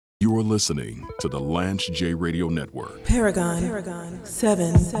listening to the Lance J Radio Network. Paragon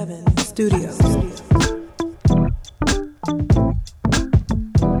 7 Studios.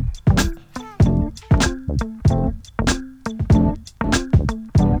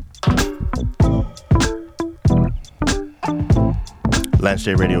 Lance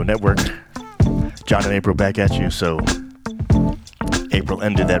J Radio Network. John and April back at you. So April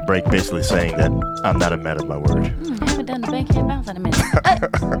ended that break basically saying that I'm not a man of my word. I haven't done the bankhead bounce in a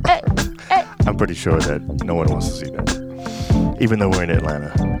minute. Hey. I'm pretty sure that no one wants to see that. Even though we're in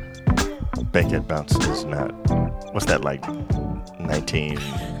Atlanta, bankhead bounce is not. What's that like?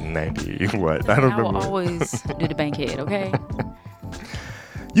 1990? What? I don't I remember. will always do the bankhead, okay?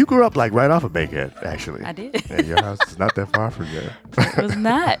 You grew up like right off of Bankhead, actually. I did. Yeah, your house is not that far from there. It was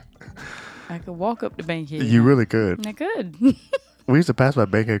not. I could walk up the bankhead. You really could. I could. We used to pass by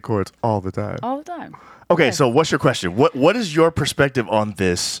Bankhead courts all the time. All the time. Okay, so what's your question? What is your perspective on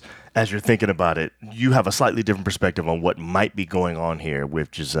this as you're thinking about it? You have a slightly different perspective on what might be going on here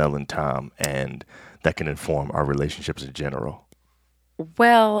with Giselle and Tom, and that can inform our relationships in general.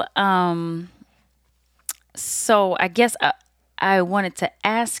 Well, so I guess I wanted to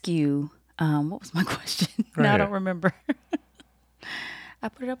ask you, what was my question? Right Now I here. don't remember. I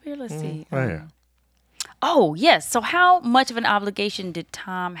put it up here. Let's see. Right here. Oh, yes. So how much of an obligation did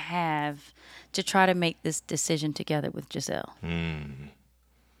Tom have to try to make this decision together with Giselle?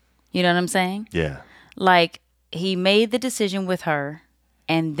 You know what I'm saying? Yeah. Like, he made the decision with her,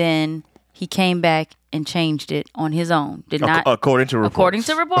 and then he came back and changed it on his own. Did not According to reports. according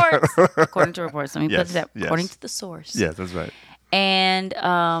to reports. According to reports. Let me Yes, put that. yes. According to the source. Yes, that's right.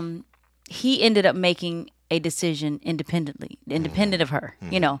 And he ended up making a decision independent of her.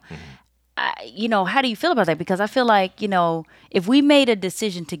 You know, how do you feel about that? Because I feel like, if we made a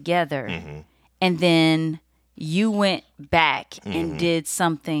decision together and then you went back and did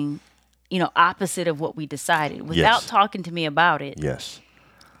something, opposite of what we decided without talking to me about it, Yes.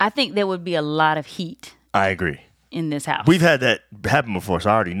 I think there would be a lot of heat I agree. in this house. We've had that happen before,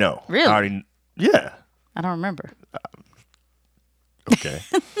 so I already know. Really? Yeah. I don't remember. Okay.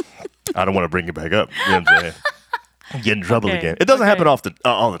 I don't want to bring it back up. You know what I'm saying? Get in trouble Okay. again. It doesn't happen all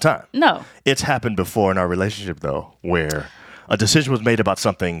the time. No. It's happened before in our relationship, though, where a decision was made about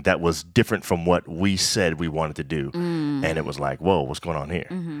something that was different from what we said we wanted to do. And it was like, whoa, what's going on here?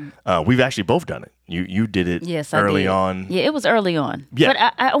 We've actually both done it. You did it Yes, early I did. on. Yeah, it was early on. Yeah.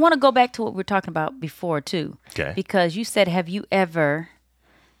 But I want to go back to what we were talking about before, too. Okay. Because you said, have you ever...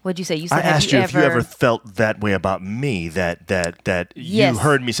 What'd you say? You said, I asked you if you ever felt that way about me, that Yes. you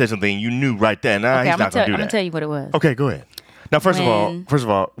heard me say something, you knew right then, he's I'm not going to do I'm that. going to tell you what it was. Okay, go ahead. Now, first of When-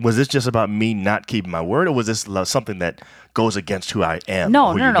 all, was this just about me not keeping my word, or was this something that goes against who I am?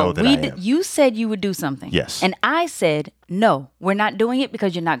 No. who you know that I am? You said you would do something. Yes. And I said, no, we're not doing it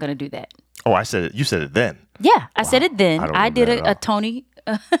because you're not going to do that. Oh, I said it. You said it then. Yeah, I said it then. I don't I did remember that a at Tony.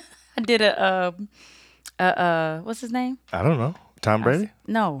 I did what's his name? I don't know. Tom Brady?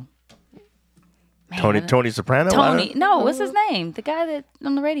 No. Man, Tony Soprano? I Tony. don't- No, what's his name? The guy that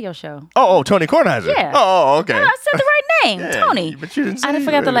on the radio show. Oh, Tony Kornheiser. Yeah. Oh, okay. No, I said the right name, Yeah, Tony. but you didn't I say-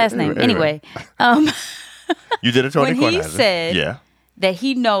 forgot the last name. Anyway, You did a Tony when Kornheiser. he said Yeah. that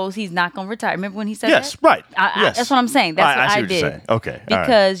he knows he's not going to retire. Remember when he said Yes, that? right. Yes. That's what I'm saying. That's I what see I what you're did. saying. Okay, all right.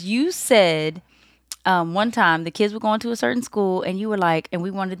 Because you said one time the kids were going to a certain school, and you were like, and we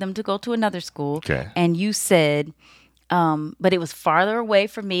wanted them to go to another school. Okay. And you said, but it was farther away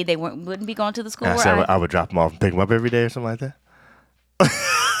from me. They wouldn't be going to the school I where said I would drop them off and pick them up every day or something like that.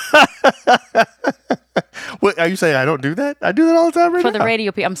 What, are you saying I don't do that? I do that all the time right for now. the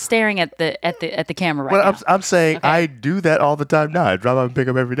radio people. I'm staring at the camera right Well, now. I'm saying Okay. I do that all the time now. I drop off and pick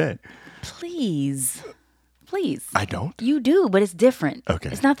them every day. Please. I don't? You do, but it's different. Okay.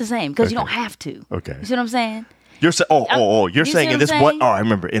 It's not the same because you Okay. don't have to. Okay. You see what I'm saying? You're saying, you're you saying see in what this I'm one, saying? I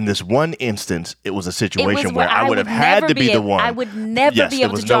remember in this one instance, it was a It situation was where I would have had to be the one. I would never Yes, be there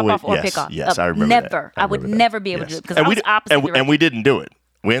able was to drop no way- off or yes, pick up. Yes, I remember that. Never. I would remember that. never be able to do it because I And we was did- opposite and direction. we didn't do it.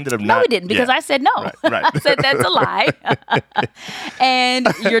 We ended up not. No, we didn't because yeah. I said no. Right. I said that's a lie. And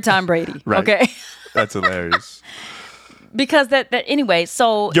you're Tom Brady. Right. Okay. That's hilarious. Because that anyway.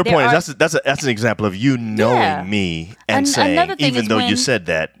 So Your there point are- is that's an example of you knowing Yeah. me and saying, another thing even is though you when- said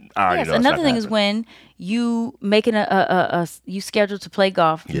that, I already Yes. know it's Another not thing gonna is happen. when you making you scheduled to play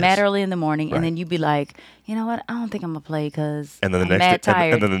golf Yes. mad early in the morning, Right. and then you be like, you know what? I don't think I'm gonna play because And then the I'm next mad day-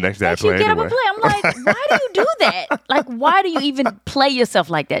 tired. and then the next day I But you play get up anyway. and play. I'm like, why do you do that? Like, why do you even play yourself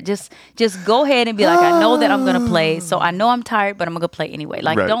like that? Just go ahead and be like, I know that I'm gonna play, so I know I'm tired, but I'm gonna play anyway.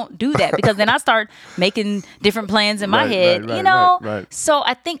 Like, Right. don't do that because then I start making different plans in my Right, head. right, you know. right. So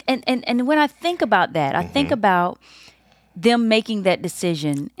I think, and when I think about that, I think about them making that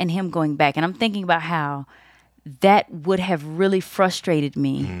decision and him going back. And I'm thinking about how that would have really frustrated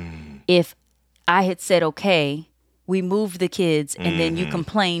me if I had said, okay, we moved the kids, and then you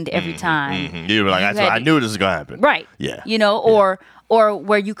complained every time. You were like, I knew this was going to happen. Right. Yeah. You know, or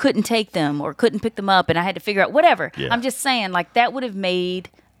where you couldn't take them or couldn't pick them up, and I had to figure out whatever. Yeah. I'm just saying, like, that would have made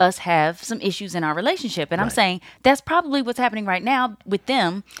us have some issues in our relationship. And I'm saying that's probably what's happening right now with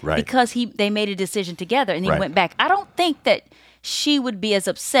them because they made a decision together and he went back. I don't think that she would be as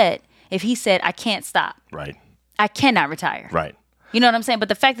upset if he said, I can't stop. Right. I cannot retire. Right. You know what I'm saying? But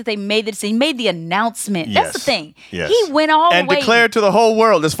the fact that they made the decision, made the announcement, that's the thing. Yes. He went all the way. And declared to the whole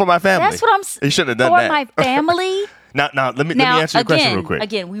world, it's for my family. That's what I'm saying. He shouldn't have done for that. my family. Now, let me answer your question real quick.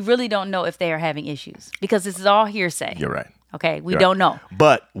 Again, we really don't know if they are having issues because this is all hearsay. You're right. Okay, we don't know.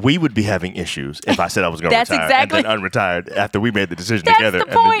 But we would be having issues if I said I was going to retire exactly. and then unretired after we made the decision That's together. the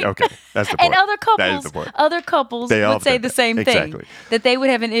point. Okay, that's the point. And other couples, that is the point. They would say the same thing. Exactly. That they would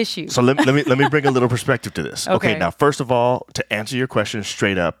have an issue. So let me bring a little perspective to this. Okay. Now, first of all, to answer your question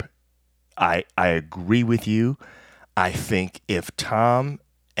straight up, I agree with you. I think if Tom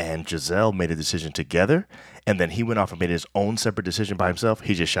and Giselle made a decision together and then he went off and made his own separate decision by himself,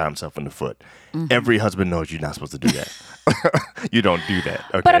 he just shot himself in the foot. Every husband knows you're not supposed to do that. You don't do that.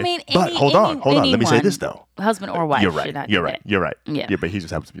 Okay? But I mean, hold on. Let me say this though. Husband or wife. You're right. You're right. You're right. Yeah. But he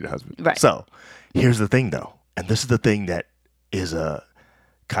just happens to be the husband. Right. So here's the thing though, and this is the thing that is a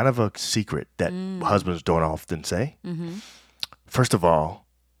kind of a secret that husbands don't often say. First of all,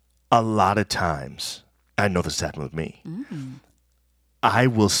 a lot of times, I know this happened with me. I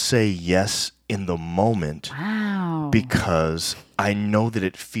will say yes in the moment because I know that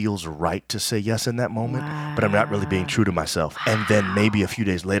it feels right to say yes in that moment, but I'm not really being true to myself. And then maybe a few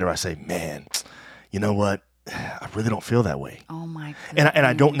days later I say, man, you know what? I really don't feel that way. Oh my goodness. And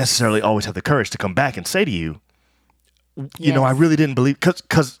I don't necessarily always have the courage to come back and say to you, you know, I really didn't believe,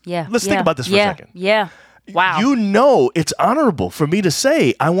 because let's think about this for a second. Yeah. Wow. You know it's honorable for me to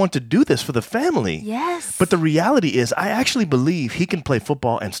say, I want to do this for the family. Yes. But the reality is, I actually believe he can play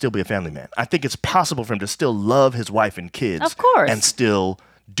football and still be a family man. I think it's possible for him to still love his wife and kids. Of course. And still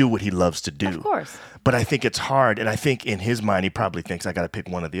do what he loves to do. Of course. But I think it's hard, and I think in his mind, he probably thinks, I got to pick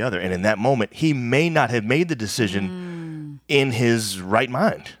one or the other. And in that moment, he may not have made the decision in his right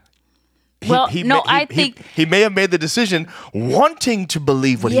mind. I think he may have made the decision wanting to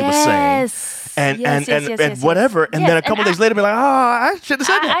believe what he was saying. And whatever. And then a couple days later, be like, I should have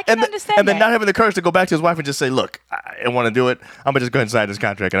said that. I can understand and then that. not having the courage to go back to his wife and just say, look, I want to do it. I'm going to just go ahead and sign this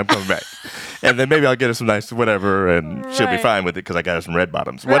contract and I'm coming back. And then maybe I'll get her some nice whatever and she'll be fine with it because I got her some red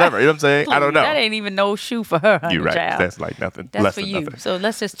bottoms. Whatever. You know what I'm saying? I don't know. That ain't even no shoe for her. You're right. Child. That's like nothing. That's less for than you. nothing. So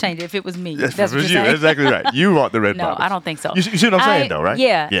let's just change it. If it was me. That's what for you're you. saying. Exactly right. You want the red No, bottoms. I don't think so. You see what I'm saying though, right?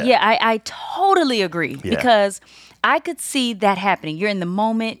 Yeah. I totally agree because I could see that happening. You're in the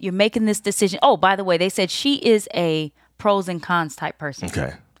moment. You're making this decision. Oh, by the way, they said she is a pros and cons type person.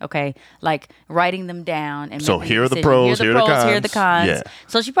 Okay. Like writing them down. And so making here are the decision. pros, here are the cons. Yeah.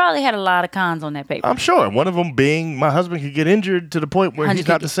 So she probably had a lot of cons on that paper. I'm sure. One of them being my husband could get injured to the point where he's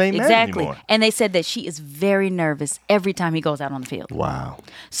not the same man anymore. And they said that she is very nervous every time he goes out on the field. Wow.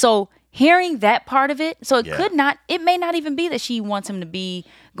 So hearing that part of it, so it may not even be that she wants him to be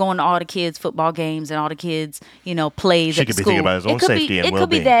going to all the kids' football games and all the kids, plays at She the could be school. thinking about his own safety and well-being. It could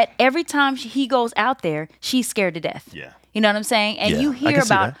be that every time he goes out there, she's scared to death. Yeah. You know what I'm saying? And you hear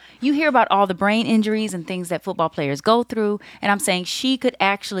about all the brain injuries and things that football players go through, and I'm saying she could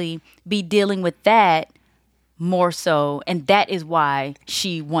actually be dealing with that more so, and that is why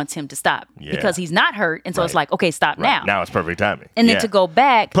she wants him to stop because he's not hurt, and so it's like, okay, stop now. Now it's perfect timing. And then to go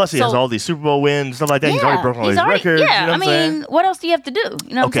back. Plus, he has all these Super Bowl wins, stuff like that. He's already broken all these records. Yeah, you know what I'm saying? what else do you have to do?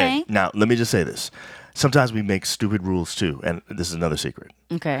 You know what I'm saying? Now let me just say this: sometimes we make stupid rules too, and this is another secret.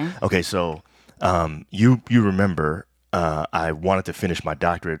 Okay, so you remember I wanted to finish my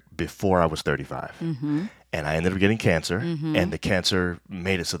doctorate before I was 35. And I ended up getting cancer, and the cancer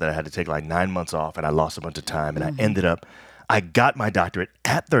made it so that I had to take like 9 months off, and I lost a bunch of time, and I got my doctorate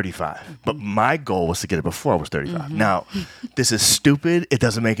at 35, but my goal was to get it before I was 35. Now, this is stupid. It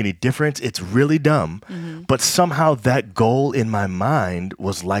doesn't make any difference. It's really dumb, but somehow that goal in my mind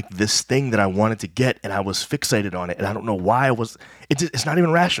was like this thing that I wanted to get, and I was fixated on it, and I don't know why it's not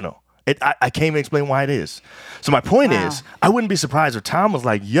even rational. I can't even explain why it is. So my point is, I wouldn't be surprised if Tom was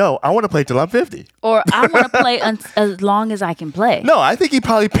like, yo, I want to play till I'm 50. Or I want to play as long as I can play. No, I think he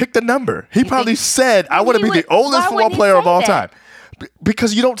probably picked a number. He probably said, I want to be the oldest football player of all time.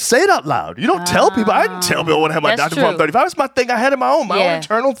 Because you don't say it out loud. You don't tell people. I didn't tell people I want to have my That's doctor before I'm true. 35. It's my thing I had in my own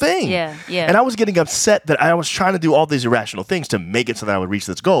internal thing. Yeah, yeah. And I was getting upset that I was trying to do all these irrational things to make it so that I would reach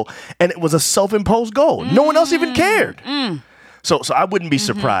this goal. And it was a self-imposed goal. No one else even cared. So I wouldn't be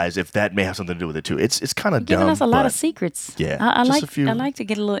surprised if that may have something to do with it too. It's kind of dumb. Giving us a lot but- of secrets. Yeah, I just like a few- I like to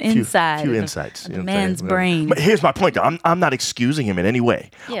get a little few insight. of insights. the you know what I'm man's saying? brain. But here's my point, though. I'm not excusing him in any way.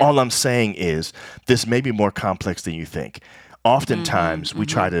 Yeah. All I'm saying is this may be more complex than you think. Oftentimes, we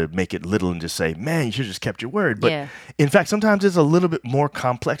try to make it little and just say, man, you should have just kept your word. But Yeah. in fact, sometimes it's a little bit more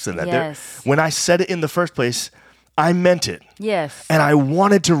complex than that. Yes. When I said it in the first place, I meant it. Yes. And I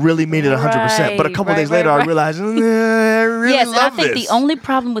wanted to really mean it 100%. But a couple days later, I realized, I really yes, and I love think this. the only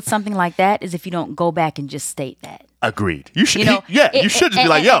problem with something like that is if you don't go back and just state that. Agreed. You should, You know, you should just be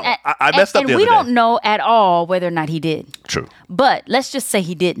like, yo, I messed up and the we other don't day. know at all whether or not he did. True. But let's just say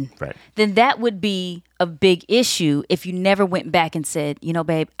he didn't. Right. Then that would be a big issue if you never went back and said, you know,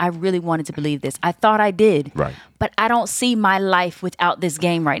 babe, I really wanted to believe this. I thought I did. Right. But I don't see my life without this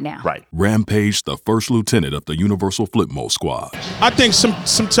game right now. Right. Rampage, the first lieutenant of the Universal Flipmo Squad. I think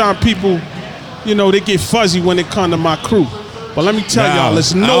sometimes people, they get fuzzy when it come to my crew. But let me tell y'all,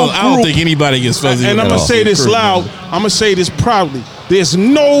 there's no I don't group- think anybody gets fuzzy. And at I'm going all. to say this loud. I'm going to say this proudly. There's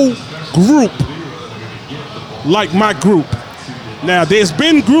no group like my group. Now, there's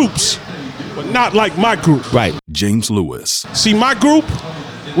been groups, but not like my group. Right. James Lewis. See, my group,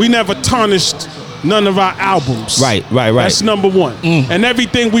 we never tarnished none of our albums. Right. That's number one. And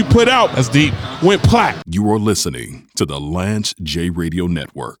everything we put out That's deep. went platinum. You are listening to the Lance J Radio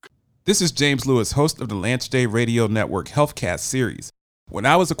Network. This is James Lewis, host of the Lance J Radio Network HealthCast series. When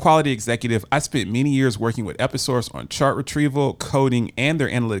I was a quality executive, I spent many years working with Episource on chart retrieval, coding, and their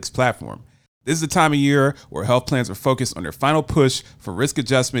analytics platform. This is the time of year where health plans are focused on their final push for risk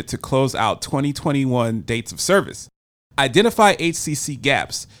adjustment to close out 2021 dates of service. Identify HCC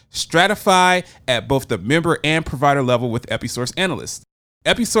gaps, stratify at both the member and provider level with Episource analysts.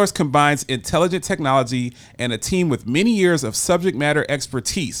 Episource combines intelligent technology and a team with many years of subject matter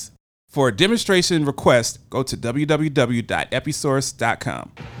expertise. For a demonstration request, go to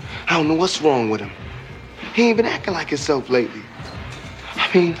www.episource.com. I don't know what's wrong with him. He ain't been acting like himself lately. I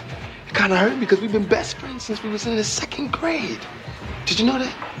mean, it kind of hurt me because we've been best friends since we was in the 2nd grade. Did you know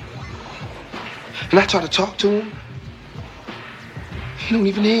that? And I try to talk to him. He don't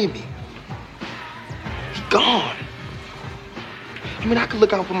even hear me. He gone. I mean, I could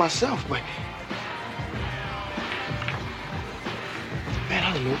look out for myself, but... Man,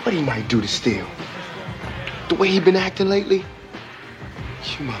 I don't know what he might do to steal. The way he been acting lately.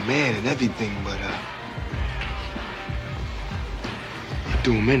 You my man and everything, but I'd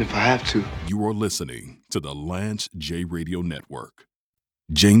do him in if I have to. You are listening to the Lance J Radio Network.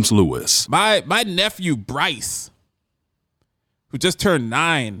 James Lewis. My nephew, Bryce, who just turned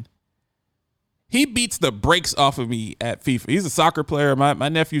 9, he beats the brakes off of me at FIFA. He's a soccer player. My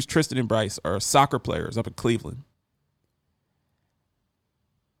nephews, Tristan and Bryce, are soccer players up in Cleveland.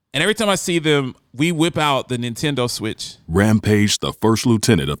 And every time I see them, we whip out the Nintendo Switch. Rampage, the first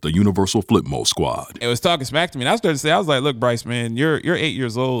lieutenant of the Universal Flipmo Squad. It was talking smack to me. And I started to say, I was like, look, Bryce, man, you're 8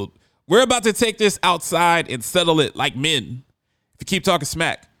 years old. We're about to take this outside and settle it like men. If you keep talking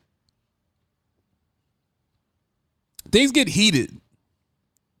smack. Things get heated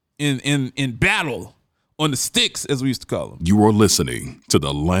in battle on the sticks, as we used to call them. You are listening to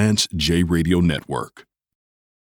the Lance J Radio Network.